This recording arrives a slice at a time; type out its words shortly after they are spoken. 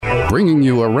bringing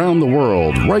you around the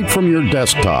world right from your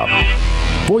desktop.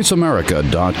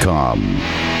 VoiceAmerica.com.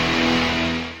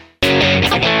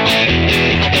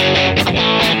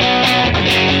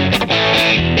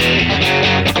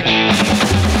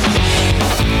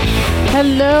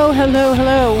 Hello, hello,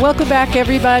 hello. Welcome back,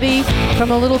 everybody,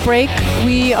 from a little break.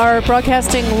 We are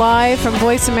broadcasting live from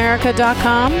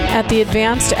VoiceAmerica.com at the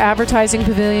Advanced Advertising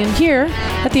Pavilion here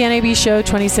at the NAB Show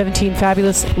 2017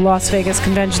 Fabulous Las Vegas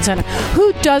Convention Center.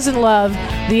 Who doesn't love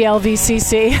the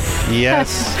LVCC?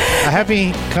 Yes. I have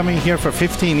been coming here for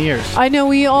 15 years. I know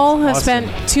we all have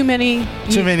spent too many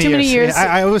years.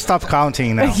 I always stop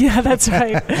counting now. Yeah, that's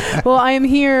right. Well, I am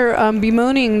here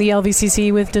bemoaning the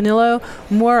LVCC with Danilo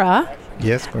Moura.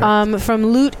 Yes, correct. From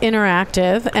Loot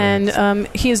Interactive, correct. And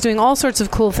he is doing all sorts of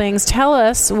cool things. Tell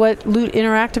us what Loot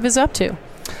Interactive is up to.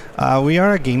 We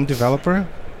are a game developer.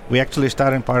 We actually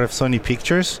started part of Sony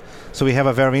Pictures, so we have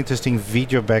a very interesting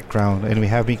video background, and we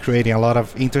have been creating a lot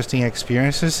of interesting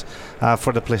experiences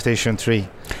for the PlayStation 3.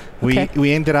 Okay.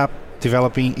 We ended up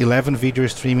developing 11 video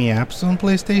streaming apps on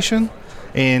PlayStation,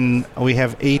 and we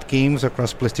have 8 games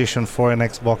across PlayStation 4 and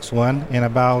Xbox One, and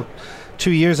about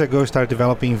 2 years ago started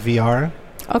developing VR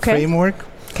framework.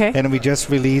 Okay. And we just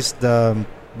released the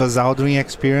Buzz Aldrin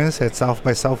experience at South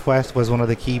by Southwest. Was one of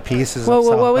the key pieces. What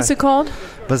was it called?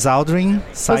 Buzz Aldrin,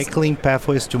 Cycling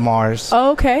Pathways to Mars.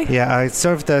 Oh, okay. Yeah, I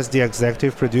served as the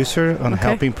executive producer on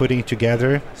helping putting it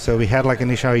together. So we had like an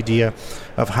initial idea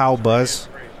of how Buzz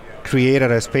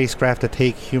created a spacecraft to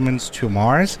take humans to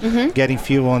Mars, getting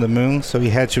fuel on the moon. So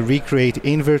we had to recreate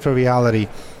in virtual reality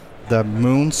the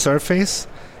moon surface,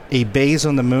 a base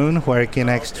on the moon where it can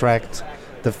extract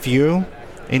the fuel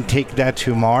and take that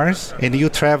to Mars, and you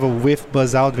travel with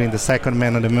Buzz Aldrin, the second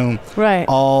man on the moon, right,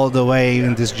 all the way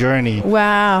in this journey.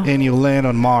 Wow. And you land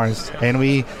on Mars. And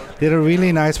we did a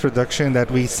really nice production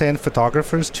that we sent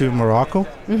photographers to Morocco,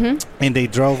 and they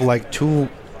drove like 12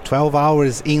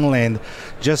 hours inland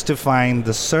just to find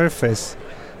the surface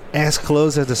as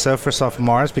close as the surface of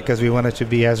Mars, because we wanted to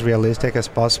be as realistic as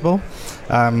possible,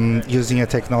 using a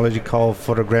technology called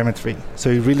photogrammetry. So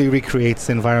it really recreates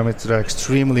environments that are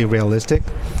extremely realistic.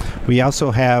 We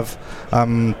also have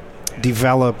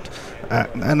developed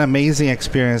an amazing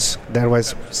experience that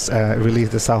was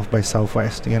released at South by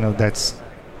Southwest.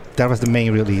 That was the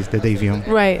main release, the debut.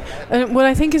 Right. And what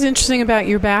I think is interesting about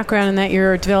your background and that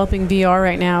you're developing VR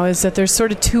right now is that there's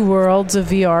sort of two worlds of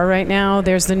VR right now.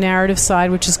 There's the narrative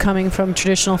side, which is coming from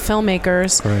traditional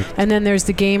filmmakers. Correct. And then there's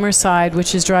the gamer side,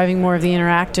 which is driving more of the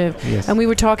interactive. Yes. And we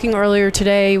were talking earlier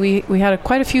today, we had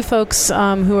quite a few folks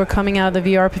who are coming out of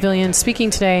the VR pavilion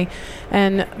speaking today,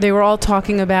 and they were all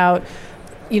talking about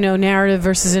narrative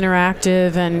versus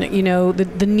interactive, and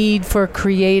the need for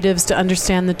creatives to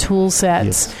understand the tool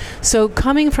sets. Yes. So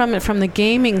coming from the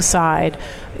gaming side,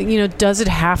 does it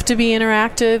have to be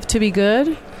interactive to be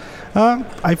good?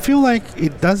 I feel like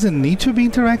it doesn't need to be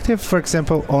interactive. For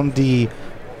example,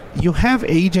 you have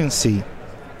agency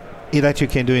that you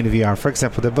can do in VR. For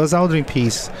example, the Buzz Aldrin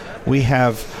piece, we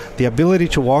have the ability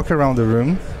to walk around the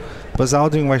room. Buzz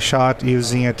Aldrin was shot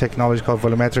using a technology called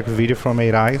volumetric video from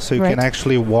 8i, so you can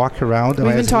actually walk around.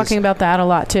 We've been talking about that a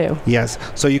lot too. Yes,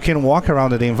 so you can walk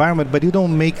around in the environment, but you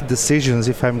don't make decisions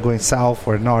if I'm going south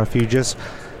or north. You just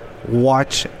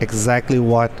watch exactly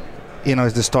what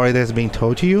is the story that's being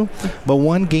told to you. But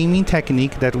one gaming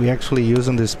technique that we actually use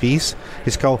on this piece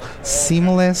is called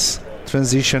seamless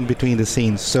transition between the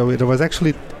scenes. So it was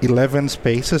actually 11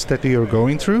 spaces that we were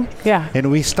going through. Yeah. And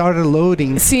we started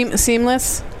loading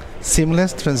seamless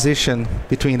transition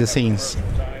between the scenes.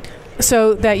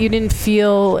 So that you didn't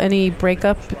feel any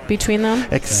breakup between them?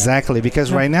 Exactly,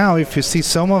 because right now, if you see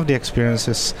some of the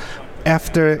experiences,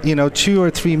 after 2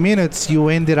 or 3 minutes, you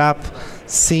ended up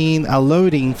seeing a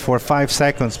loading for 5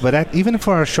 seconds. But even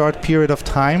for a short period of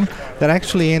time, that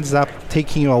actually ends up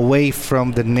taking you away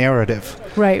from the narrative.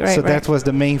 Right. So that was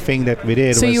the main thing that we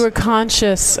did. So you were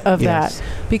conscious of that,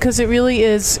 because it really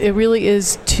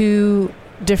is two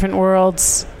different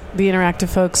worlds, the interactive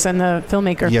folks and the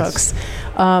filmmaker folks.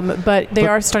 But they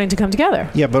are starting to come together.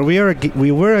 Yeah, but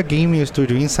we were a gaming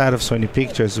studio inside of Sony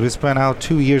Pictures. We spun out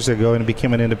 2 years ago and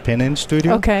became an independent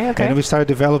studio. Okay. And we started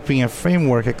developing a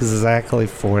framework exactly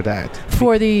for that.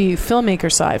 For the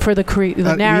filmmaker side, for the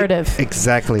narrative.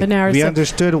 Exactly. The narrative. We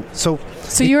understood. So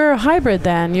you're a hybrid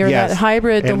then. You're that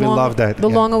hybrid. And we love that. The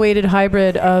long-awaited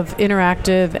hybrid of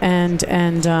interactive and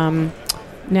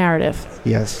narrative.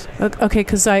 Yes. Okay,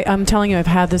 because I'm telling you, I've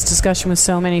had this discussion with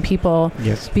so many people.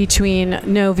 Yes. Between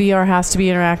no, VR has to be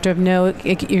interactive. No,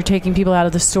 you're taking people out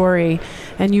of the story,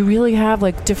 and you really have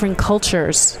like different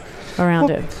cultures around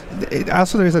it.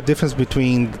 Also, there's a difference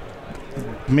between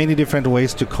many different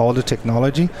ways to call the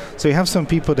technology. So you have some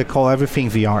people that call everything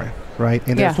VR, right?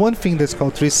 And there's one thing that's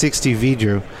called 360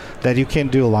 video that you can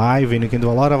do live, and you can do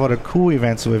a lot of other cool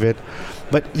events with it,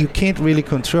 but you can't really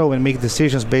control and make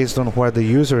decisions based on what the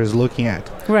user is looking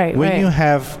at. Right. When you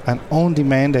have an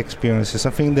on-demand experience,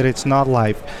 something that it's not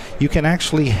live, you can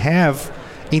actually have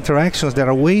interactions that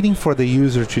are waiting for the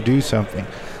user to do something.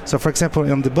 So, for example,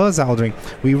 in the Buzz Aldrin,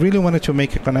 we really wanted to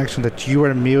make a connection that you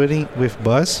are meeting with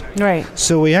Buzz. Right.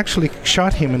 So we actually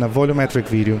shot him in a volumetric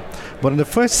video. But in the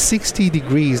first 60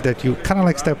 degrees that you kind of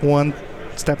like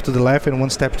step to the left and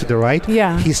one step to the right,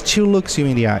 he still looks you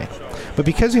in the eye. But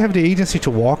because you have the agency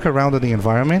to walk around in the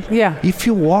environment, if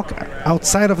you walk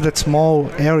outside of that small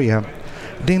area,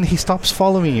 then he stops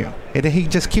following you. And then he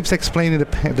just keeps explaining the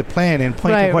plan and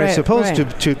pointing where it's supposed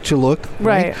to look.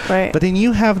 Right. But then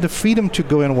you have the freedom to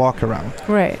go and walk around.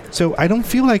 Right. So I don't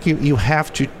feel like you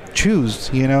have to choose,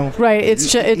 Right.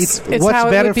 It's what's how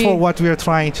better it would be for what we are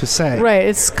trying to say. Right.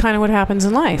 It's kind of what happens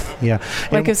in life. Yeah.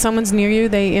 Like if someone's near you,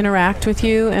 they interact with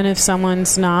you, and if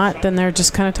someone's not, then they're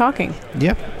just kind of talking.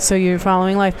 Yep. So you're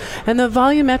following life. And the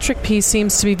volumetric piece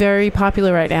seems to be very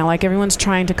popular right now. Like everyone's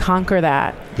trying to conquer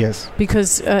that. Yes.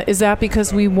 Because is that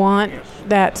because we want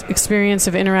that experience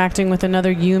of interacting with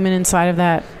another human inside of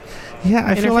that I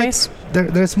interface? feel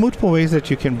like there's multiple ways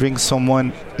that you can bring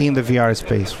someone in the VR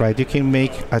space, right? You can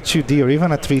make a 2D or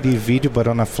even a 3D video, but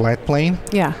on a flat plane.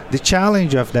 Yeah. The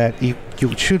challenge of that, you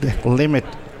should limit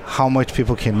how much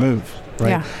people can move, right?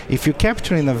 Yeah. If you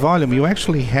capture in the volume, you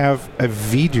actually have a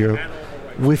video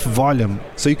with volume,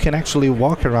 so you can actually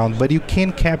walk around, but you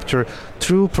can capture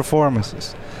true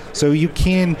performances. So you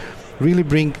can really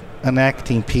bring an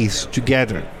acting piece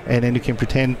together, and then you can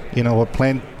pretend, or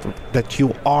plan that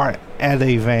you are at the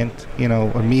event,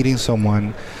 or meeting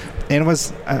someone. And it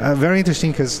was very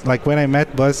interesting because, like, when I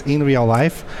met Buzz in real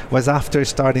life was after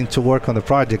starting to work on the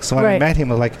project. So when I met him,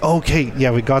 I was like, okay,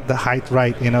 we got the height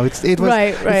right. It's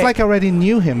like I already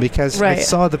knew him because I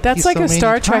saw the That's piece like so a many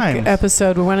Star Trek times.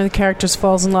 episode where one of the characters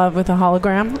falls in love with a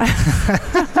hologram.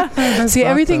 See,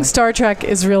 everything Star Trek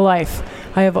is real life.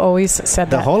 I have always said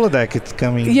the that. The holodeck is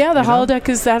coming. Yeah, the holodeck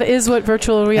is what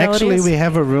virtual reality is. Actually, we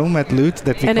have a room at Loot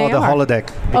that we call the holodeck.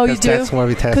 Oh, you do? That's where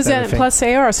we test everything. Plus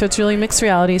AR, so it's really mixed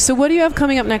reality. So what do you have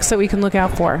coming up next that we can look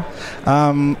out for?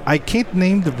 I can't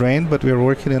name the brand, but we're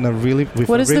working in a really...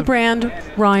 What does the brand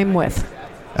rhyme with?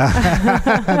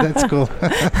 That's cool.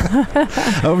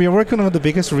 We are working with the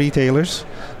biggest retailers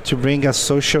to bring a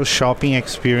social shopping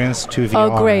experience to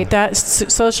VR. Oh, great.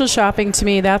 That's social shopping to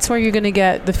me. That's where you're going to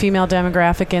get the female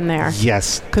demographic in there.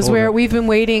 Yes. Because we've been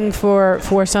waiting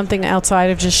for something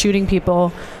outside of just shooting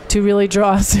people to really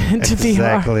draw us into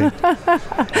VR.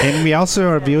 Exactly. And we also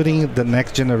are building the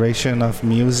next generation of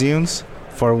museums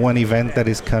for one event that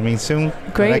is coming soon.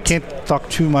 Great. But I can't talk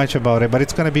too much about it, but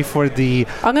it's going to be for the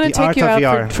I'm going to take you out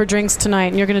VR. For drinks tonight,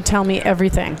 and you're going to tell me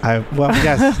everything.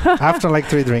 Yes, after like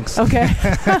 3 drinks. Okay.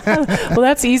 Well,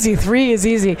 that's easy. 3 is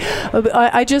easy.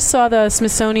 I just saw the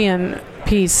Smithsonian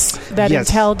piece that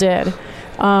Intel did.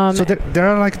 So there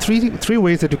are like three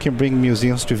ways that you can bring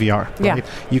museums to VR. Right? Yeah.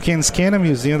 You can scan a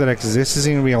museum that exists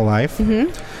in real life.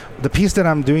 Mm-hmm. The piece that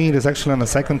I'm doing is actually on the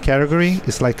second category.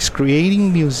 It's like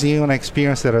creating museum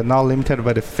experience that are not limited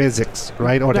by the physics,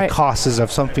 right? Or the costs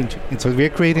of something. So we're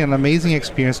creating an amazing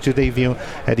experience today view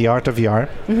at the Art of VR.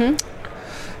 Mm-hmm.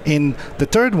 And the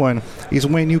third one is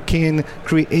when you can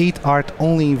create art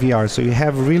only in VR. So you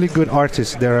have really good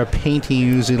artists that are painting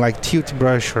using like tilt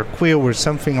brush or quill or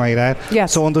something like that.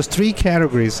 Yes. So on those 3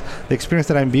 categories, the experience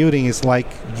that I'm building is like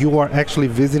you are actually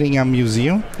visiting a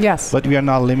museum. Yes. But we are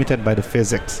not limited by the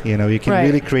physics. You can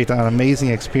really create an amazing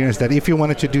experience that if you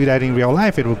wanted to do that in real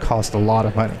life, it would cost a lot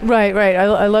of money. Right.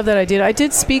 I love that idea. I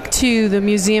did speak to the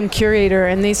museum curator,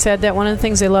 and they said that one of the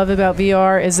things they love about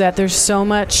VR is that there's so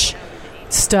much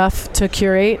stuff to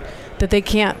curate that they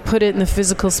can't put it in the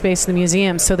physical space in the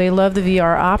museum. So they love the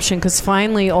VR option because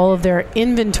finally all of their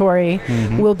inventory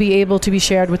will be able to be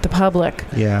shared with the public.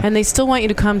 Yeah. And they still want you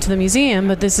to come to the museum,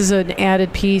 but this is an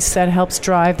added piece that helps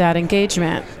drive that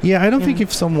engagement. Yeah, I don't think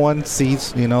if someone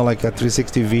sees, like a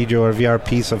 360 video or VR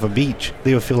piece of a beach,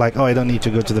 they will feel like, oh, I don't need to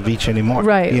go to the beach anymore.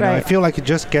 Right, right. I feel like it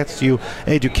just gets you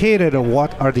educated on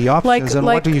what are the options and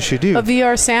what you should do. A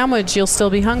VR sandwich, you'll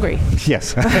still be hungry.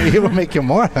 Yes, it will make you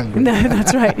more hungry. No,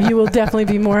 that's right. You will definitely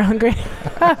be more hungry.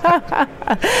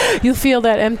 You'll feel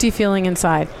that empty feeling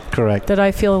inside. Correct. That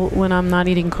I feel when I'm not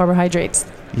eating carbohydrates.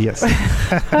 Yes.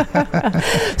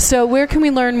 So where can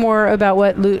we learn more about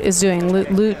what Loot is doing?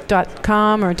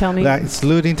 Loot.com, or tell me? It's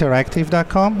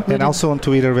lootinteractive.com, and also on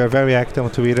Twitter. We're very active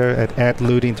on Twitter at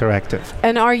lootinteractive.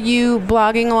 And are you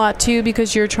blogging a lot too,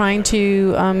 because you're trying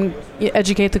to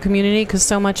educate the community? Because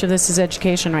so much of this is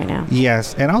education right now.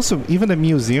 Yes, and also even the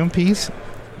museum piece,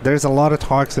 there's a lot of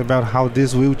talks about how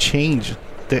this will change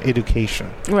the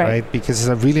education, right? Because it's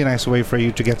a really nice way for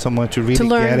you to get someone to really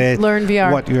learn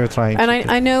VR. What you're trying to do. And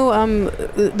I know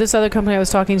this other company I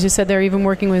was talking to said they're even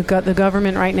working with the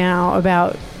government right now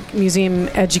about museum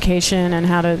education and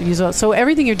how to use it. So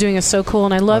everything you're doing is so cool,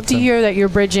 and I love to hear that you're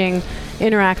bridging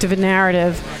interactive and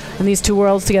narrative and these two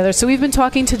worlds together. So we've been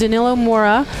talking to Danilo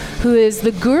Moura, who is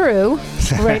the guru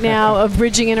right now of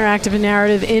bridging interactive and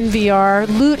narrative in VR.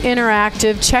 Loot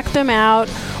Interactive. Check them out.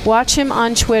 Watch him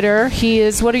on Twitter. He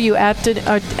is, what are you, at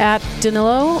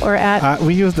Danilo or at?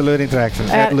 We use the Loot Interactive.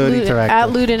 At Loot Interactive. At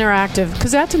Loot Interactive.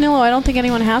 Because at Danilo, I don't think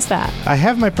anyone has that. I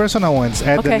have my personal ones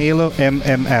at Danilo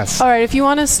MMS. All right. If you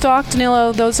want to stalk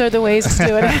Danilo, those are the ways to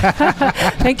do it.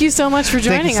 Thank you so much for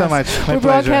joining us. Thank you so much. My We're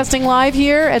pleasure. Broadcasting live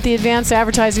here at the Advanced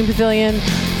Advertising Pavilion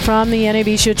from the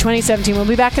NAB Show 2017. We'll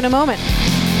be back in a moment.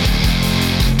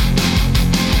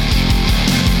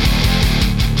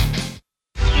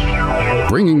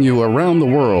 Bringing you around the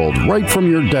world right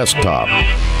from your desktop.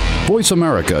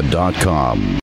 VoiceAmerica.com.